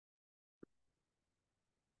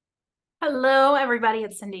Hello, everybody.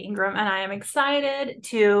 It's Cindy Ingram, and I am excited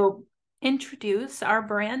to introduce our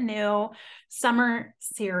brand new summer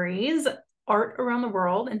series, Art Around the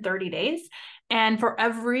World in 30 Days. And for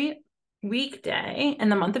every weekday in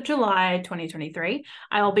the month of July 2023,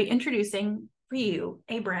 I will be introducing for you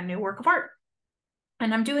a brand new work of art.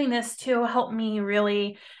 And I'm doing this to help me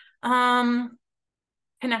really connect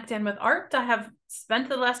in with art. I have spent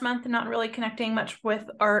the last month not really connecting much with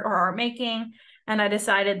art or art making, and I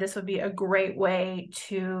decided this would be a great way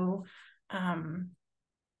to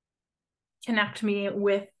connect me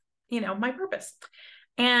with, my purpose.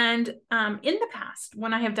 And in the past,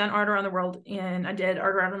 when I have done Art Around the World I did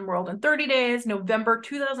Art Around the World in 30 days, November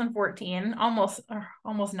 2014, almost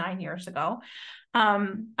 9 years ago.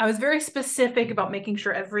 I was very specific about making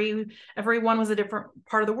sure everyone was a different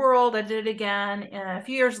part of the world. I did it again a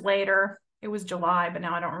few years later. It was July, but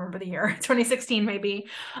now I don't remember the year, 2016 maybe.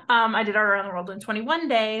 I did Art Around the World in 21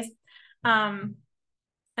 days. And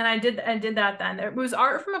I did that then. It was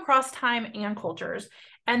art from across time and cultures.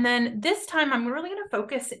 And then this time I'm really going to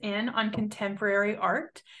focus in on contemporary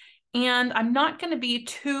art. And I'm not going to be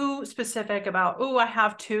too specific about, oh, I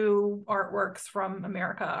have two artworks from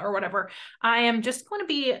America or whatever. I am just going to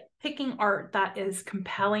be picking art that is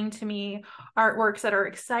compelling to me, artworks that are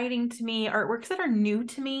exciting to me, artworks that are new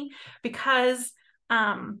to me, because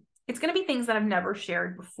it's going to be things that I've never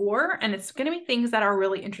shared before. And it's going to be things that are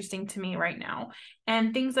really interesting to me right now,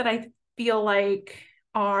 and things that I feel like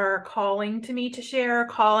are calling to me to share,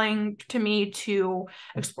 calling to me to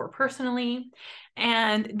explore personally.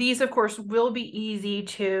 And these, of course, will be easy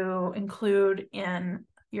to include in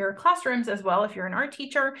your classrooms as well if you're an art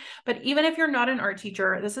teacher. But even if you're not an art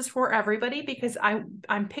teacher, this is for everybody, because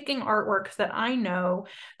I'm picking artworks that I know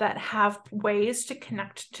that have ways to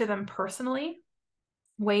connect to them personally,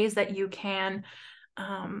 ways that you can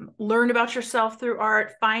learn about yourself through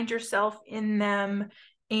art, find yourself in them,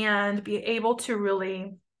 and be able to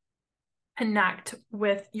really connect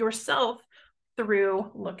with yourself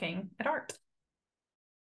through looking at art.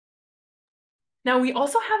 Now, we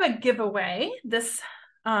also have a giveaway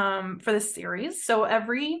for this series. So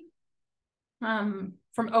from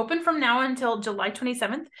now until July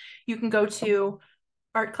 27th, you can go to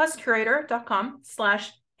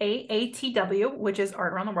artclasscurator.com/AATW, which is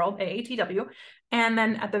Art Around the World, AATW. And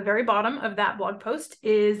then at the very bottom of that blog post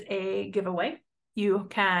is a giveaway. You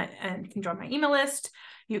can join my email list.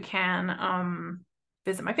 You can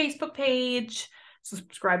visit my Facebook page,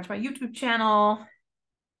 subscribe to my YouTube channel,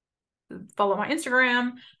 follow my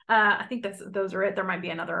Instagram. I think those are it. There might be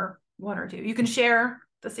another one or two. You can share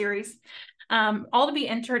the series. All to be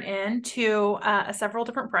entered into several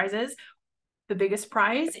different prizes. The biggest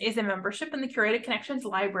prize is a membership in the Curated Connections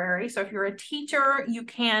library. So if you're a teacher, you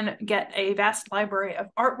can get a vast library of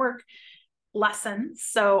artwork lessons.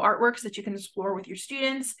 So artworks that you can explore with your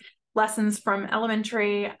students, lessons from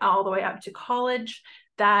elementary all the way up to college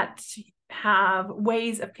that have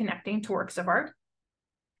ways of connecting to works of art.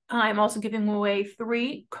 I'm also giving away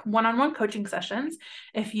 3 one-on-one coaching sessions.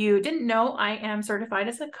 If you didn't know, I am certified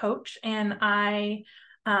as a coach, and I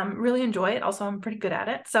really enjoy it. Also, I'm pretty good at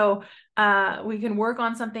it. So we can work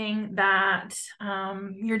on something that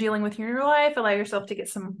you're dealing with in your life, allow yourself to get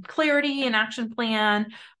some clarity and action plan,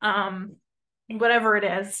 whatever it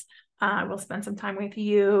is. We'll spend some time with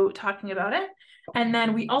you talking about it. And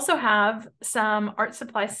then we also have some art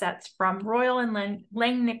supply sets from Royal and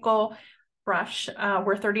Langnickel brush.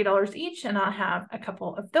 We're $30 each, and I'll have a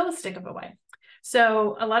couple of those to give away.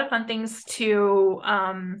 So a lot of fun things to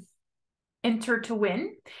enter to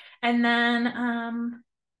win. And then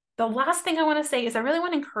the last thing I want to say is I really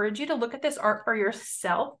want to encourage you to look at this art for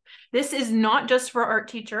yourself. This is not just for art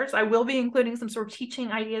teachers. I will be including some sort of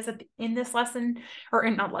teaching ideas in this lesson, or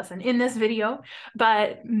in this video,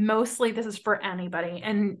 but mostly this is for anybody.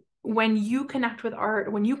 And when you connect with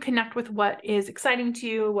art, when you connect with what is exciting to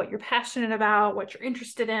you, what you're passionate about, what you're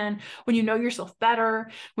interested in, when you know yourself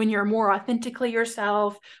better, when you're more authentically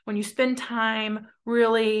yourself, when you spend time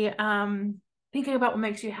really thinking about what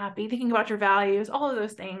makes you happy, thinking about your values, all of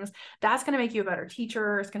those things, that's going to make you a better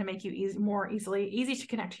teacher. It's going to make you easy to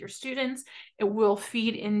connect to your students. It will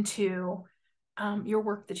feed into your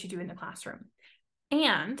work that you do in the classroom.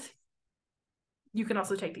 And you can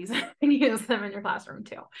also take these and use them in your classroom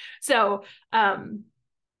too. So one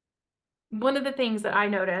of the things that I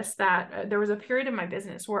noticed that there was a period in my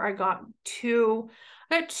business where I got too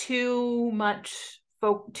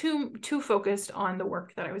focused on the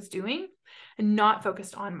work that I was doing, and not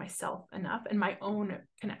focused on myself enough and my own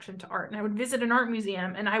connection to art. And I would visit an art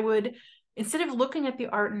museum, and I would, instead of looking at the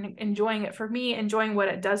art and enjoying it for me, enjoying what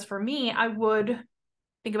it does for me, I would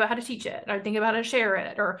think about how to teach it. I'd think about how to share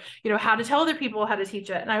it, or, how to tell other people how to teach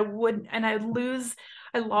it. And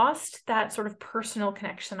I lost that sort of personal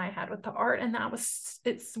connection I had with the art. And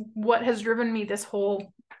it's what has driven me this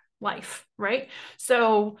whole life, right?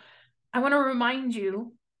 So I want to remind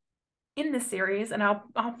you in this series, and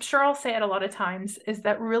I'm sure I'll say it a lot of times, is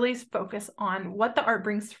that really focus on what the art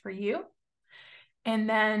brings for you. And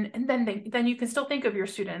then you can still think of your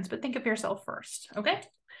students, but think of yourself first. Okay.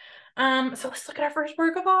 So let's look at our first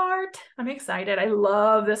work of art. I'm excited. I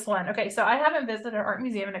love this one. Okay, so I haven't visited an art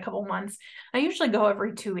museum in a couple months. I usually go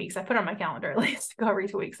every 2 weeks. I put on my calendar at least to go every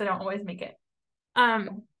 2 weeks. I don't always make it.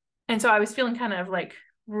 And so I was feeling kind of like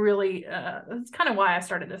really, that's kind of why I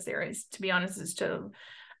started this series, to be honest, is to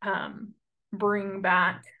bring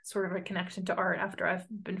back sort of a connection to art after I've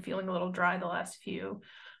been feeling a little dry the last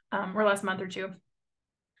month or two.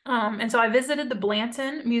 And so I visited the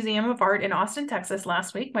Blanton Museum of Art in Austin, Texas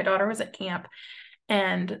last week. My daughter was at camp,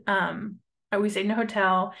 and we stayed in a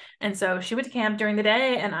hotel. And so she went to camp during the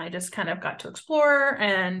day, and I just kind of got to explore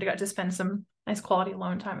and got to spend some nice quality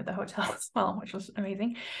alone time at the hotel as well, which was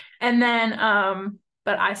amazing. And then,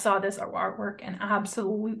 but I saw this artwork and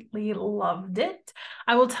absolutely loved it.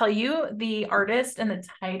 I will tell you the artist and the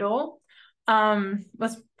title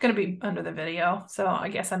was going to be under the video. So I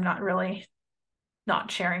guess I'm not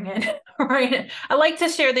sharing it, right? I like to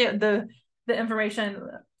share the information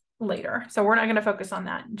later. So we're not going to focus on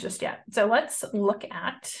that just yet. So let's look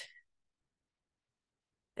at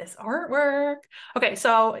this artwork. Okay,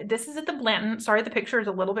 so this is at the Blanton. Sorry, the picture is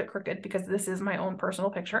a little bit crooked because this is my own personal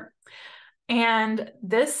picture. And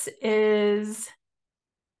this is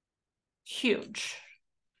huge.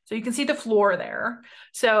 So you can see the floor there.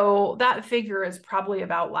 So that figure is probably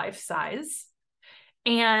about life size.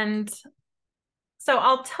 And so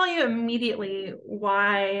I'll tell you immediately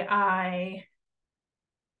why I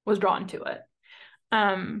was drawn to it.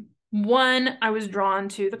 One, I was drawn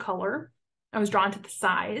to the color. I was drawn to the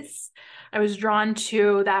size. I was drawn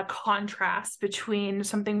to that contrast between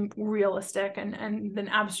something realistic and then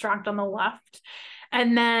abstract on the left.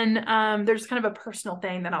 And then there's kind of a personal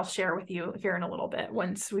thing that I'll share with you here in a little bit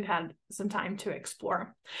once we've had some time to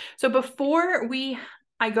explore. So before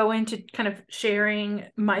I go into kind of sharing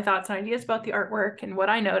my thoughts and ideas about the artwork and what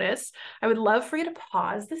I noticed, I would love for you to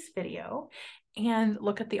pause this video and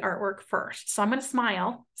look at the artwork first. So I'm going to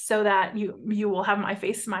smile so that you will have my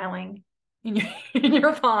face smiling in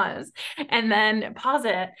your pause, and then pause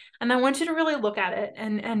it. And I want you to really look at it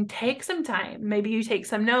and take some time. Maybe you take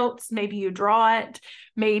some notes, maybe you draw it,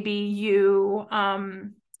 maybe you,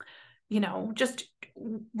 just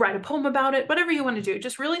write a poem about it, whatever you want to do.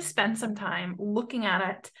 Just really spend some time looking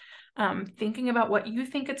at it, thinking about what you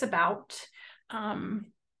think it's about,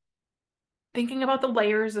 thinking about the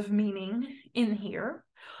layers of meaning in here,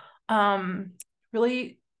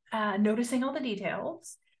 really noticing all the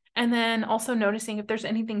details, and then also noticing if there's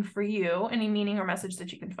anything for you, any meaning or message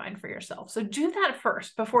that you can find for yourself. So do that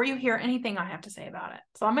first before you hear anything I have to say about it.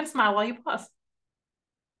 So I'm going to smile while you pause.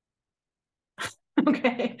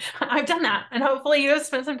 Okay, I've done that. And hopefully you have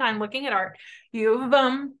spent some time looking at art. You've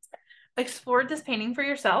explored this painting for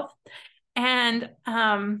yourself. And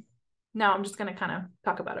now I'm just going to kind of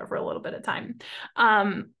talk about it for a little bit of time.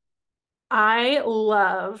 I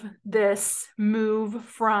love this move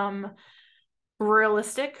from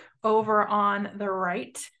realistic over on the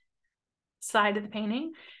right side of the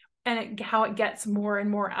painting, and how it gets more and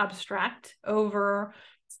more abstract over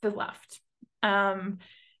to the left.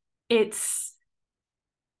 It's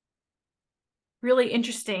really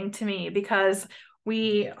interesting to me because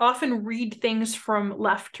we often read things from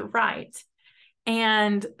left to right.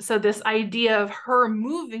 And so this idea of her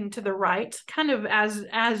moving to the right, kind of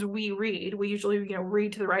as we usually,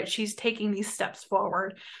 read to the right, she's taking these steps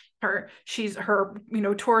forward. Her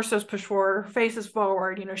torso's pushed forward, her face is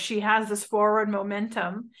forward, she has this forward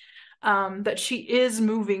momentum, that she is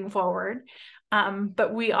moving forward.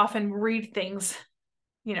 But we often read things,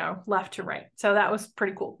 left to right. So that was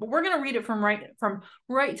pretty cool. But we're going to read it from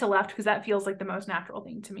right to left, because that feels like the most natural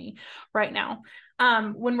thing to me right now.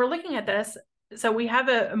 When we're looking at this, so we have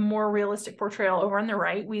a more realistic portrayal over on the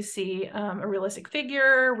right. We see a realistic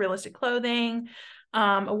figure, realistic clothing,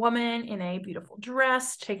 a woman in a beautiful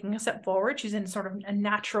dress taking a step forward. She's in sort of a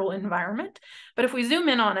natural environment. But if we zoom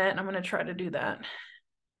in on it, and I'm going to try to do that,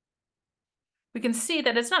 we can see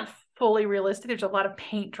that it's not fully realistic. There's a lot of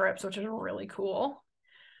paint drips, which is really cool.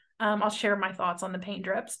 I'll share my thoughts on the paint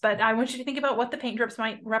drips, but I want you to think about what the paint drips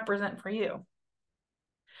might represent for you.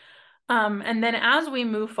 And then as we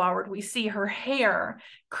move forward, we see her hair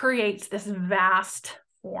creates this vast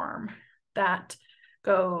form that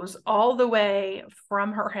goes all the way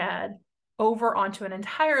from her head over onto an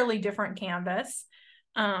entirely different canvas.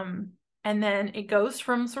 And then it goes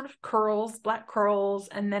from sort of curls, black curls,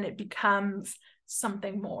 and then it becomes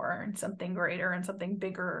something more and something greater and something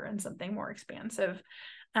bigger and something more expansive,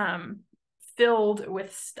 filled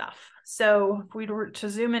with stuff. So if we were to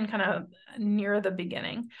zoom in kind of near the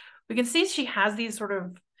beginning, we can see she has these sort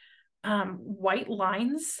of white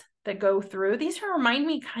lines that go through. These remind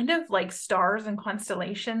me kind of like stars and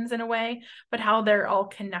constellations in a way, but how they're all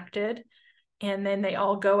connected. And then they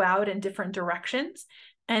all go out in different directions.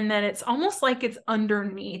 And then it's almost like it's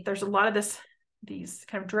underneath. There's a lot of these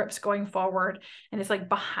kind of drips going forward, and it's like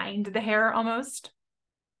behind the hair almost.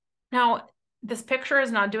 Now, this picture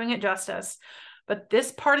is not doing it justice, but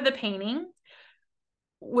this part of the painting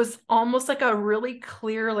was almost like a really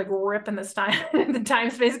clear, like rip in the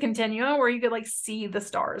time-space continuum where you could like see the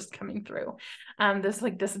stars coming through.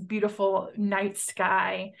 This beautiful night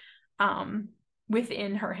sky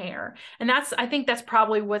within her hair. And I think that's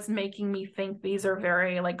probably what's making me think these are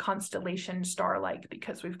very like constellation star-like,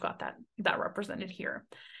 because we've got that represented here.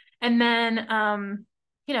 And then,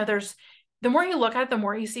 there's, the more you look at it, the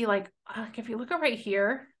more you see like if you look at right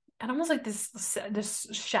here, and almost like this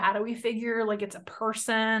shadowy figure, like it's a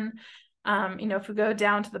person. If we go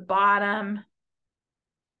down to the bottom,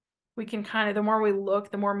 we can kind of, the more we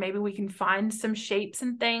look, the more maybe we can find some shapes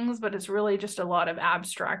and things, but it's really just a lot of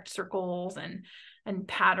abstract circles and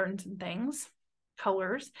patterns and things,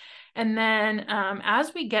 colors. And then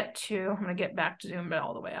as we get to, I'm going to get back to zoom it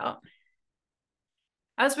all the way out.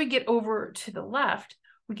 As we get over to the left,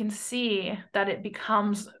 we can see that it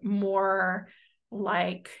becomes more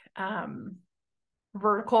like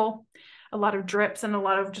vertical, a lot of drips and a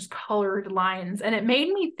lot of just colored lines. And it made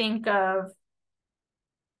me think of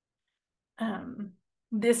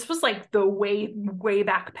this was like the way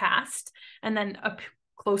back past, and then up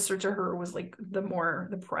closer to her was like the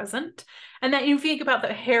present. And then you think about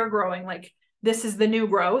the hair growing, like this is the new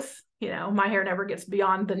growth. My hair never gets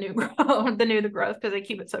beyond the new growth, the growth, because I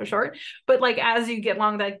keep it so short. But like as you get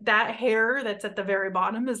along, like that hair that's at the very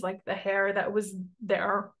bottom is like the hair that was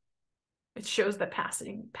there. It shows the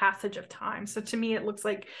passage of time. So to me, it looks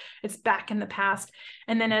like it's back in the past.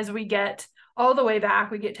 And then as we get all the way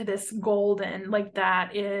back, we get to this golden, like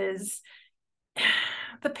that is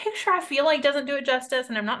the picture. I feel like doesn't do it justice,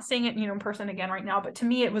 and I'm not seeing it, in person again right now. But to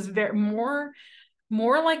me, it was very more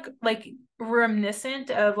like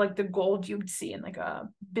reminiscent of like the gold you would see in like a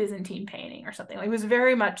Byzantine painting or something. Like it was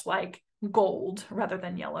very much like gold rather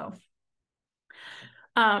than yellow.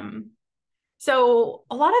 So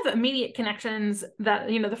a lot of immediate connections that,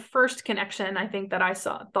 the first connection I think that I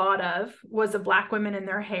thought of was the Black women in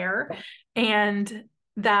their hair, and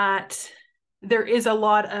that there is a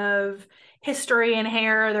lot of history in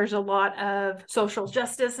hair. There's a lot of social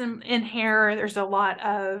justice in hair. There's a lot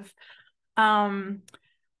of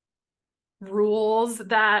rules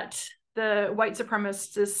that the white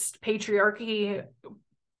supremacist patriarchy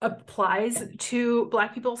applies to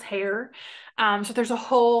Black people's hair. So there's a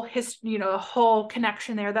whole a whole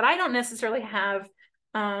connection there that I don't necessarily have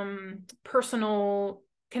personal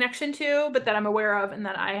connection to, but that I'm aware of, and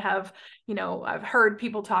that I have, I've heard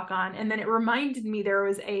people talk on. And then it reminded me there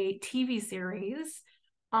was a TV series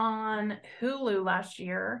on Hulu last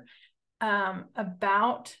year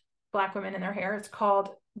about Black women and their hair. It's called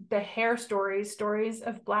The Hair Stories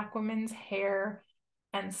of Black Women's Hair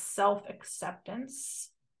and Self-Acceptance.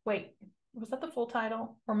 Wait, was that the full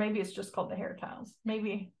title? Or maybe it's just called The Hair Tales.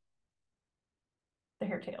 Maybe The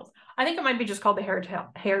Hair Tales. I think it might be just called The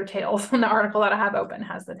Hair Tales. And the article that I have open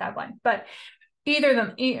has the tagline. But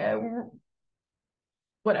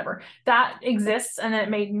whatever, that exists, and it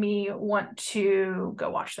made me want to go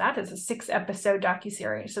watch that. It's a 6-episode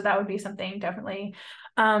docuseries, so that would be something definitely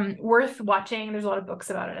worth watching. There's a lot of books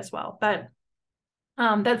about it as well, but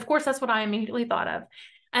that, of course, that's what I immediately thought of.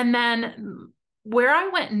 And then where I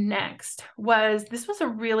went next was, this was a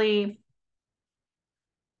really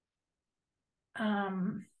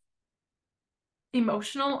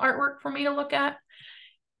emotional artwork for me to look at,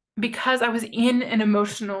 because I was in an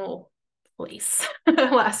emotional place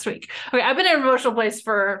last week. Okay, I've been in an emotional place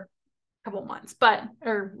for a couple months,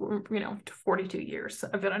 42 years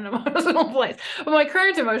I've been in an emotional place. But my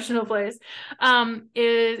current emotional place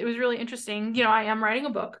it was really interesting. I am writing a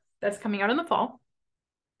book that's coming out in the fall,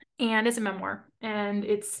 and it's a memoir, and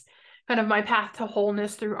it's kind of my path to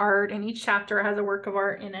wholeness through art, and each chapter has a work of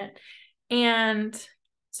art in it. And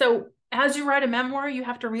so as you write a memoir, you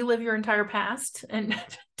have to relive your entire past and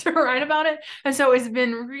to write about it. And so it's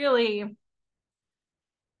been really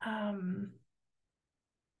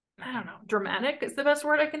I don't know, dramatic is the best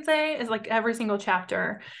word I can say, is like every single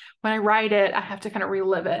chapter, when I write it, I have to kind of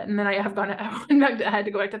relive it. And then I had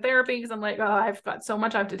to go back to therapy because I'm like, oh, I've got so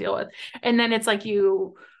much I have to deal with. And then it's like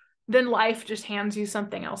then life just hands you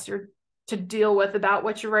something else to deal with about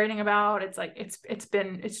what you're writing about. It's like, it's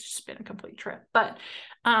just been a complete trip. But,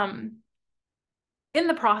 in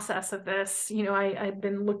the process of this, I've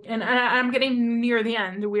been looking, and I'm getting near the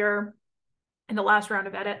end. We're in the last round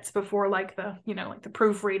of edits before like the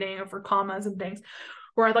proofreading for commas and things.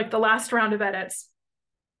 We're at like the last round of edits,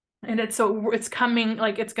 and it's coming,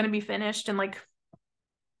 like it's going to be finished, and like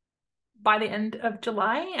by the end of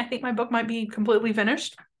July, I think my book might be completely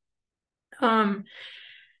finished. And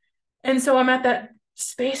so I'm at that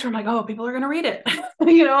space where I'm like, oh, people are going to read it.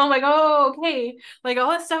 I'm like, oh, okay. Like all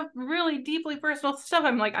that stuff, really deeply personal stuff.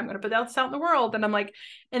 I'm like, I'm going to put that out in the world. And I'm like,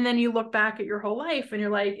 and then you look back at your whole life and you're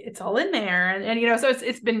like, it's all in there. And so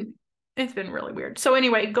it's been really weird. So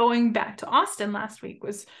anyway, going back to Austin last week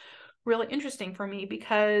was really interesting for me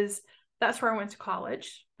because that's where I went to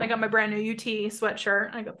college. I got my brand new UT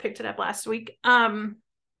sweatshirt. I picked it up last week. But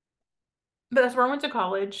that's where I went to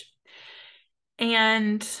college.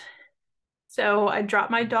 And so I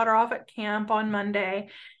dropped my daughter off at camp on Monday,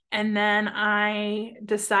 and then I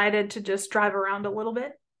decided to just drive around a little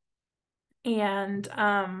bit. And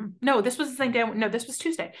no, this was the same day. No, this was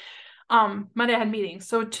Tuesday. Monday I had meetings.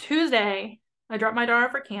 So Tuesday, I dropped my daughter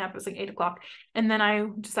off at camp. It was like 8:00. And then I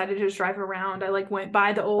decided to just drive around. I went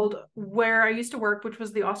by the old, where I used to work, which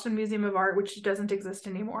was the Austin Museum of Art, which doesn't exist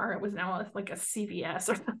anymore. It was now like a CVS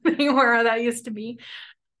or something where that used to be.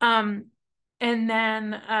 And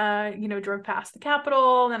then, drove past the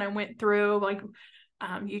Capitol. Then I went through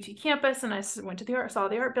UT campus, and I went to saw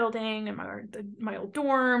the art building and my old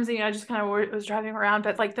dorms. And I just kind of was driving around.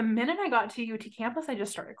 But like the minute I got to UT campus, I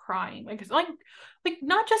just started crying. Like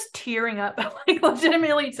not just tearing up, but like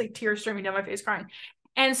legitimately, it's like tears streaming down my face, crying.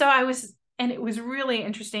 And so and it was really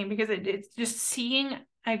interesting because it's just seeing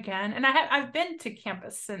again. And I've been to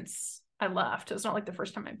campus since I left. It's not like the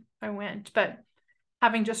first time I went, but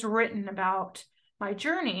having just written about my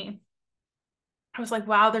journey, I was like,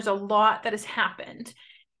 wow, there's a lot that has happened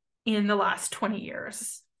in the last 20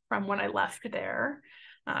 years from when I left there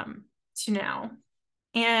to now.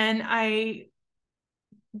 And I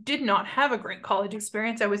did not have a great college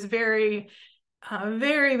experience. I was very,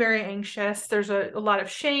 very, very anxious. There's a lot of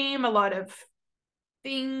shame, a lot of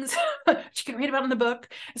things you can read about in the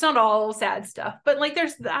book. It's not all sad stuff, but like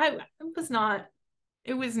I was not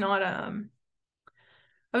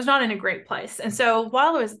in a great place. And so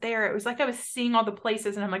while I was there, it was like I was seeing all the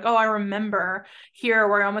places, and I'm like, oh, I remember here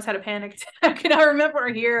where I almost had a panic attack. And I remember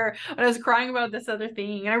here when I was crying about this other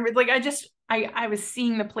thing. And I was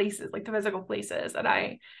seeing the places, like the physical places that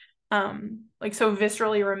I so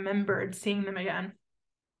viscerally remembered seeing them again.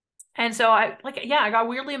 And so I got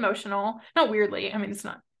weirdly emotional. Not weirdly. I mean, it's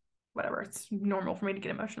not, whatever. It's normal for me to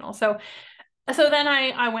get emotional. So then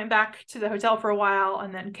I went back to the hotel for a while,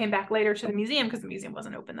 and then came back later to the museum because the museum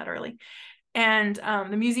wasn't open that early. And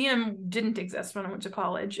the museum didn't exist when I went to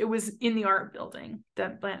college. It was in the art building.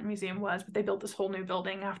 The Blanton Museum was, but they built this whole new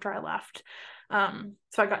building after I left.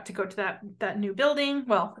 So I got to go to that new building.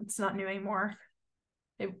 Well, it's not new anymore.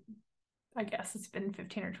 I guess it's been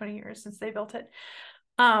 15 or 20 years since they built it.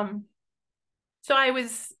 So I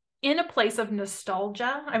was in a place of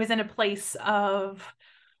nostalgia. I was in a place of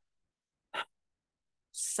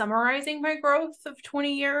summarizing my growth of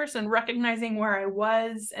 20 years and recognizing where I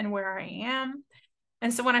was and where I am.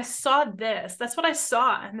 And so when I saw this, that's what I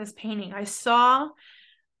saw in this painting. I saw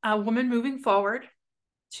a woman moving forward.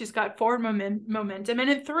 She's got forward momentum.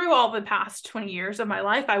 And through all the past 20 years of my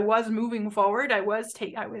life, I was moving forward. I was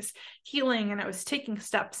healing, and I was taking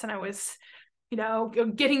steps, and I was,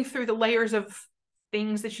 getting through the layers of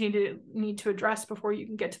things that you need to address before you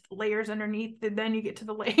can get to the layers underneath. And then you get to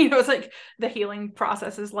the layer, it's like the healing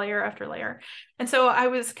process is layer after layer. And so I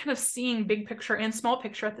was kind of seeing big picture and small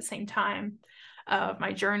picture at the same time of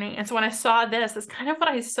my journey. And so when I saw this, that's kind of what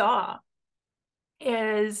I saw,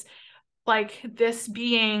 is like this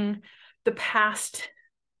being the past,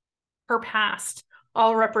 her past,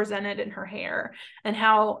 all represented in her hair, and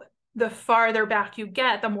how the farther back you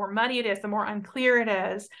get, the more muddy it is, the more unclear it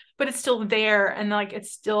is, but it's still there. And like,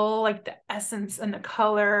 it's still like the essence and the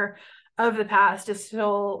color of the past is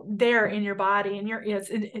still there in your body, and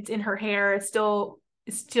it's in her hair. It's still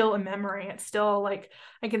a memory. It's still like,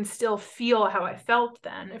 I can still feel how I felt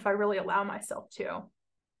then if I really allow myself to.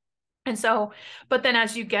 And so, but then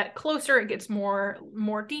as you get closer, it gets more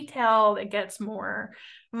detailed, it gets more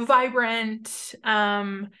vibrant,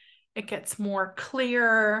 it gets more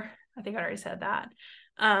clear. I think I already said that.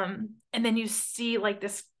 And then you see like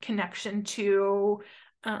this connection to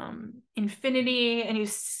infinity, and you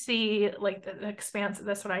see like the expanse.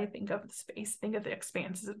 That's what I think of the space. Think of the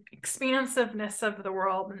expansiveness of the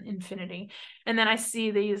world and infinity. And then I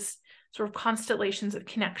see these sort of constellations of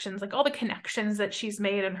connections, like all the connections that she's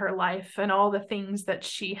made in her life and all the things that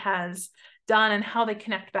she has done and how they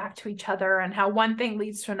connect back to each other, and how one thing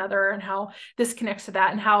leads to another, and how this connects to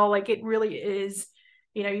that, and how like it really is,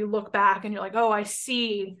 you know, you look back and you're like, oh,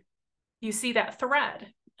 you see that thread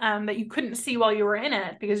that you couldn't see while you were in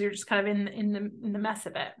it because you're just kind of in the mess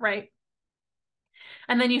of it, right?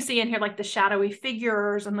 And then you see in here like the shadowy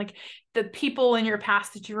figures and like the people in your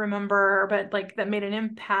past that you remember, but like that made an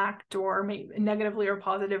impact, or maybe negatively or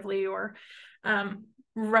positively, or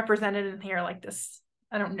represented in here like this.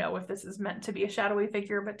 I don't know if this is meant to be a shadowy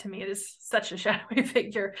figure, but to me it is such a shadowy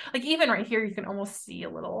figure. Like even right here, you can almost see a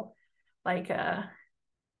little like a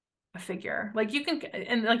figure, like you can,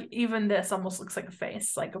 and like even this almost looks like a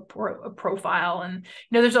face, like a profile. And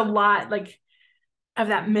you know, there's a lot like of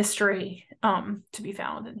that mystery to be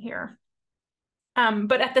found in here.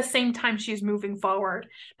 But at the same time, she's moving forward,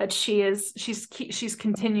 that she's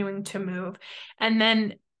continuing to move. And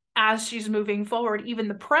then as she's moving forward, even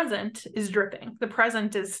the present is dripping. The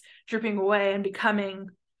present is dripping away and becoming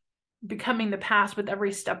the past. With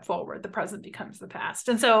every step forward, the present becomes the past.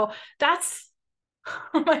 And so that's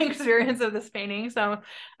my experience of this painting. So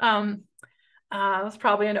it's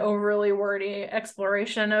probably an overly wordy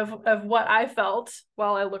exploration of what I felt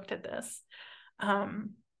while I looked at this.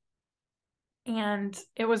 And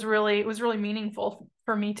it was really meaningful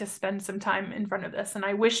for me to spend some time in front of this. And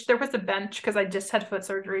I wish there was a bench, because I just had foot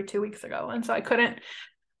surgery 2 weeks ago, and so I couldn't.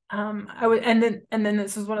 And then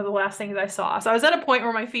this was one of the last things I saw. So I was at a point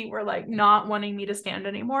where my feet were like not wanting me to stand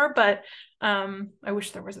anymore. But I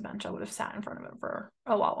wish there was a bench. I would have sat in front of it for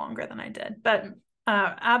a lot longer than I did. But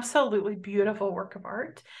absolutely beautiful work of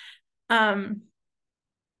art.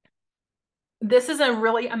 This is a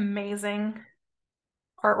really amazing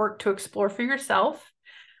artwork to explore for yourself.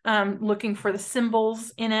 Looking for the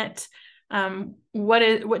symbols in it.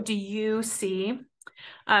 What do you see?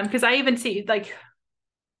 Because I even see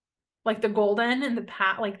like the golden and the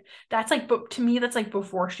pat, like that's like, but to me that's like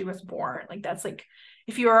before she was born. Like that's like,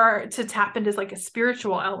 if you are to tap into like a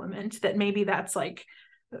spiritual element, that maybe that's like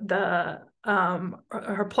the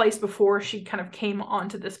her place before she kind of came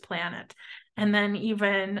onto this planet. And then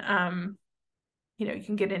even you know, you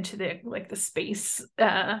can get into the like the space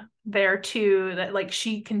there too, that like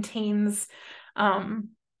she contains the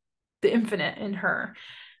infinite in her.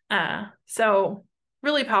 So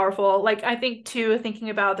really powerful. Like I think too, thinking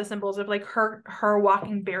about the symbols of like her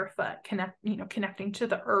walking barefoot, connecting to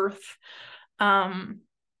the earth, her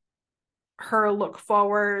look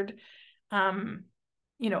forward,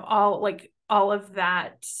 you know, all of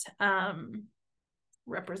that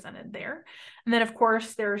represented there. And then of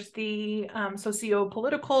course there's the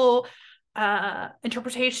socio-political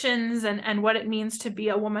interpretations and what it means to be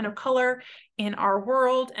a woman of color in our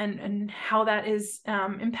world, and how that is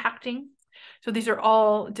impacting. So these are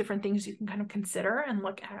all different things you can kind of consider and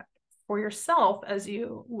look at for yourself as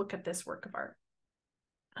you look at this work of art.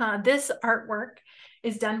 This artwork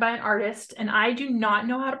is done by an artist, and I do not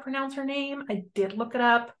know how to pronounce her name. I did look it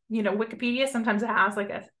up. You know, Wikipedia sometimes it has like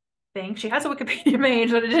a thing. She has a Wikipedia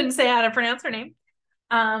page, but it didn't say how to pronounce her name.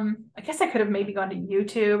 I guess I could have maybe gone to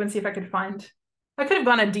YouTube and see if I could find, I could have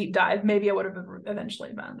gone a deep dive. Maybe I would have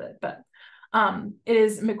eventually found it, but it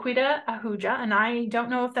is Mequitta Ahuja, and I don't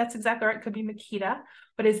know if that's exactly right. It could be Mequitta,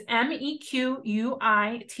 but it's Mequitta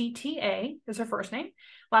is her first name.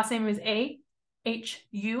 Last name is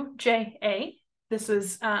Ahuja. This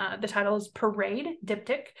was the title is Parade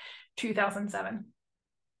Diptych 2007.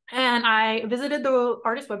 And I visited the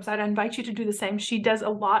artist website. I invite you to do the same. She does a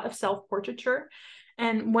lot of self-portraiture.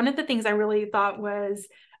 And one of the things I really thought was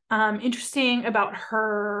interesting about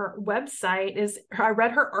her website is I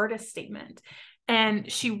read her artist statement,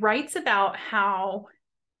 and she writes about how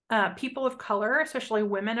people of color, especially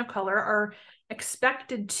women of color, are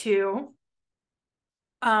expected to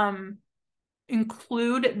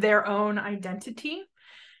include their own identity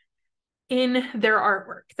in their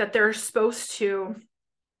artwork, that they're supposed to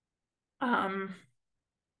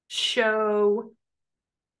show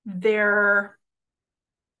their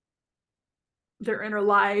inner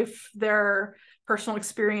life, their personal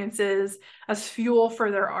experiences as fuel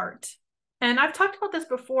for their art. And I've talked about this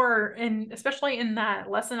before, and especially in that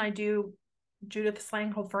lesson I do, Judith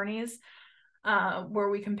Slang Hofferny's, where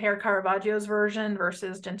we compare Caravaggio's version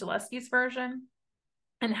versus Gentileschi's version,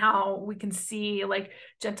 and how we can see like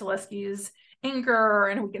Gentileschi's anger,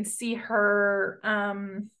 and we can see her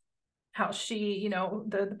how she, you know,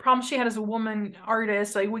 the problem she had as a woman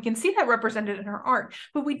artist, like we can see that represented in her art,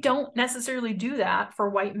 but we don't necessarily do that for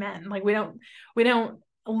white men. Like we don't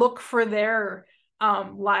look for their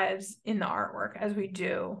lives in the artwork as we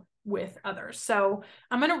do with others. So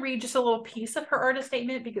I'm going to read just a little piece of her artist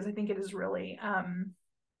statement because I think it is really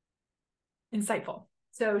insightful.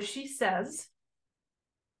 So she says,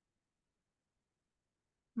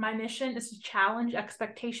 "My mission is to challenge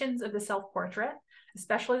expectations of the self-portrait,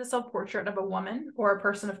 especially the self-portrait of a woman or a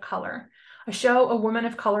person of color. I show a woman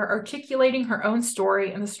of color articulating her own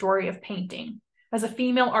story and the story of painting. As a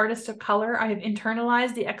female artist of color, I have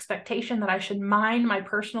internalized the expectation that I should mine my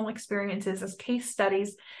personal experiences as case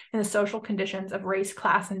studies in the social conditions of race,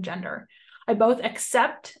 class, and gender. I both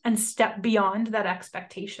accept and step beyond that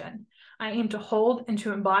expectation. I aim to hold and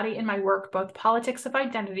to embody in my work both politics of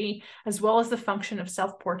identity as well as the function of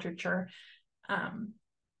self-portraiture,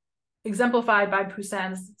 exemplified by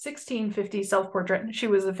Poussin's 1650 self-portrait." She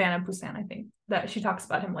was a fan of Poussin, I think, that she talks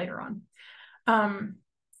about him later on.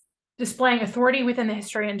 Displaying authority within the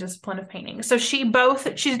history and discipline of painting. So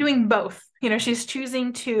she's doing both. You know, she's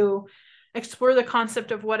choosing to explore the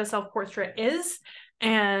concept of what a self-portrait is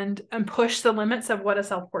and push the limits of what a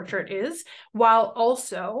self-portrait is, while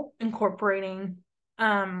also incorporating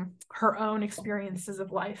her own experiences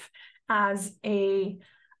of life as a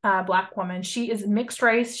Black woman. She is mixed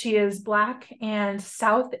race. She is Black and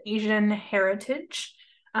South Asian heritage.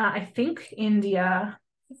 I think India,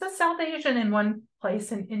 it's South Asian in one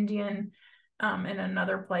place and Indian in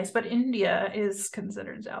another place, but India is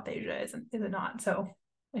considered South Asia, is it not? So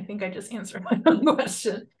I think I just answered my own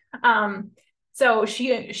question. So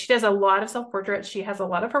she does a lot of self-portraits. She has a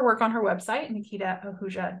lot of her work on her website,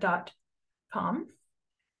 mequittaahuja.com.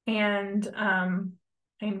 And I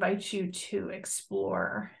invite you to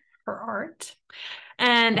explore her art.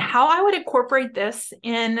 And how I would incorporate this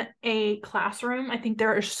in a classroom, I think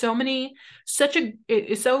there are it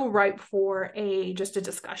is so ripe for just a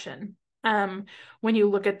discussion when you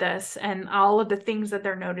look at this and all of the things that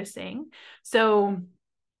they're noticing. So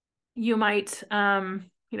you might,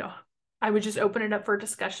 I would just open it up for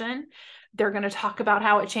discussion. They're going to talk about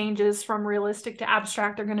how it changes from realistic to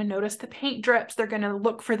abstract. They're going to notice the paint drips. They're going to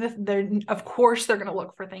look for of course, they're going to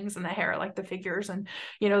look for things in the hair, like the figures. And,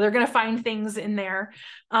 they're going to find things in there.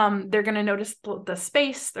 They're going to notice the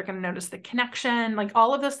space. They're going to notice the connection, like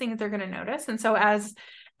all of those things they're going to notice. And so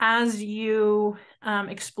as you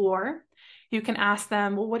explore, you can ask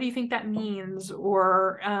them, well, what do you think that means?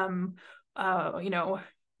 Or,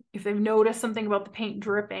 if they've noticed something about the paint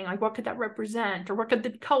dripping, like what could that represent, or what could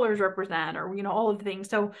the colors represent, or all of the things.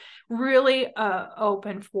 So really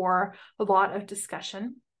open for a lot of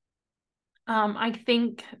discussion. I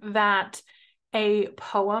think that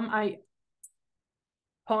poems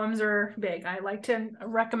are big. I like to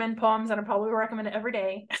recommend poems, and I probably recommend it every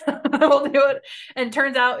day. I will do it. And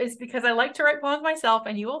turns out it's because I like to write poems myself,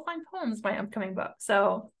 and you will find poems in my upcoming book.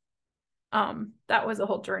 So that was a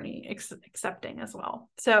whole journey accepting as well.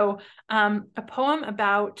 So a poem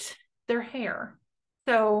about their hair.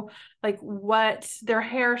 So like what their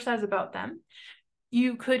hair says about them.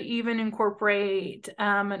 You could even incorporate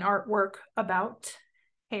an artwork about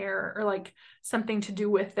hair, or like something to do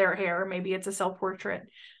with their hair. Maybe it's a self-portrait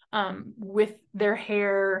with their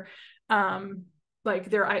hair, like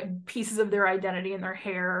their pieces of their identity in their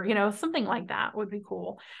hair, something like that would be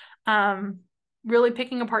cool. Really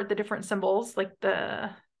picking apart the different symbols, like the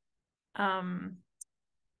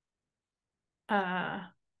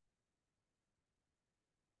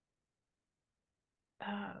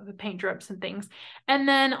paint drips and things. And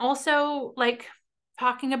then also like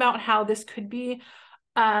talking about how this could be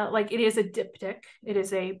like it is a diptych. It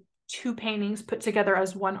is two paintings put together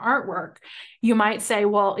as one artwork. You might say,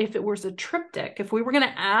 well, if it was a triptych, if we were going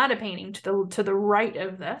to add a painting to the right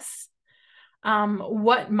of this,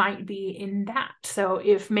 what might be in that? So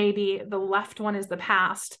if maybe the left one is the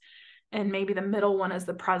past and maybe the middle one is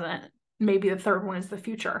the present, maybe the third one is the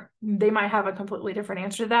future. They might have a completely different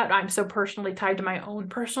answer to that. I'm so personally tied to my own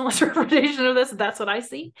personal interpretation of this. That's what I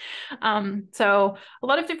see. So a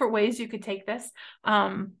lot of different ways you could take this.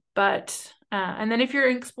 And then if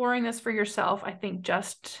you're exploring this for yourself, I think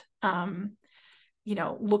just,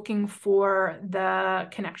 looking for the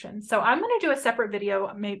connection. So I'm going to do a separate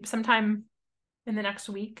video, maybe sometime in the next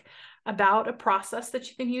week, about a process that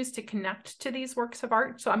you can use to connect to these works of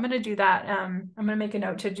art. So I'm going to do that. I'm going to make a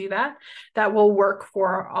note to do that. That will work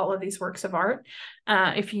for all of these works of art.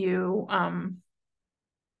 If you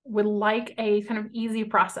would like a kind of easy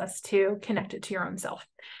process to connect it to your own self.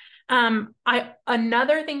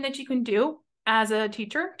 Another thing that you can do as a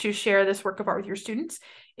teacher to share this work of art with your students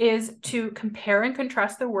is to compare and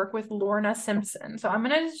contrast the work with Lorna Simpson. So I'm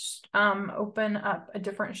going to just open up a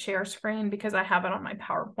different share screen because I have it on my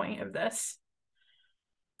PowerPoint of this.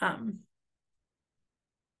 And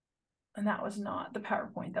that was not the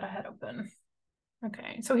PowerPoint that I had open.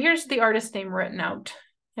 Okay, so here's the artist name written out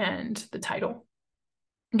and the title.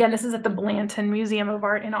 Again, this is at the Blanton Museum of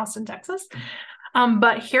Art in Austin, Texas.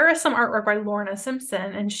 But here is some artwork by Lorna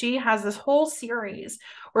Simpson, and she has this whole series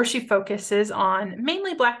where she focuses on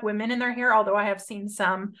mainly Black women in their hair, although I have seen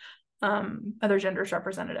some other genders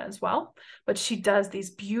represented as well. But she does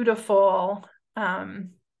these beautiful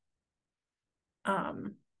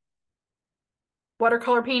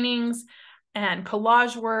watercolor paintings and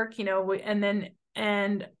collage work, you know,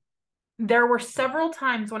 and there were several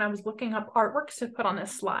times when I was looking up artworks to put on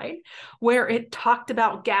this slide where it talked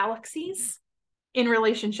about galaxies in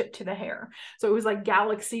relationship to the hair. So it was like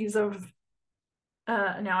galaxies of,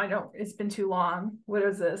 now I don't, it's been too long. What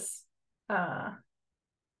is this? See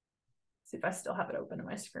if I still have it open on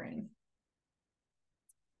my screen.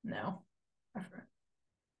 No.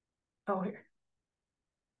 Oh, here.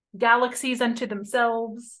 Galaxies unto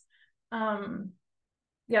themselves.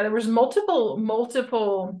 Yeah, there was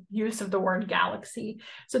multiple use of the word galaxy.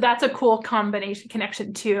 So that's a cool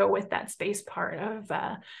connection too with that space part of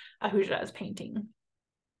Ahuja's painting.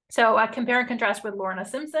 So compare and contrast with Lorna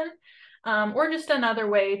Simpson, or just another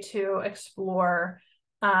way to explore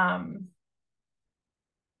another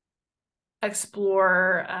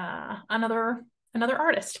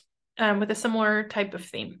artist with a similar type of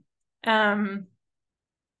theme.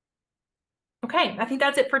 Okay, I think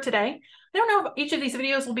that's it for today. I don't know if each of these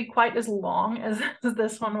videos will be quite as long as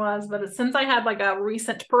this one was, but since I had like a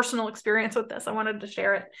recent personal experience with this, I wanted to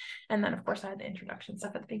share it. And then of course I had the introduction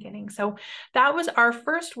stuff at the beginning. So that was our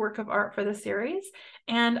first work of art for the series.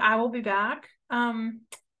 And I will be back tomorrow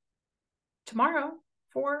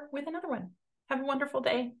with another one. Have a wonderful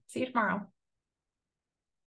day. See you tomorrow.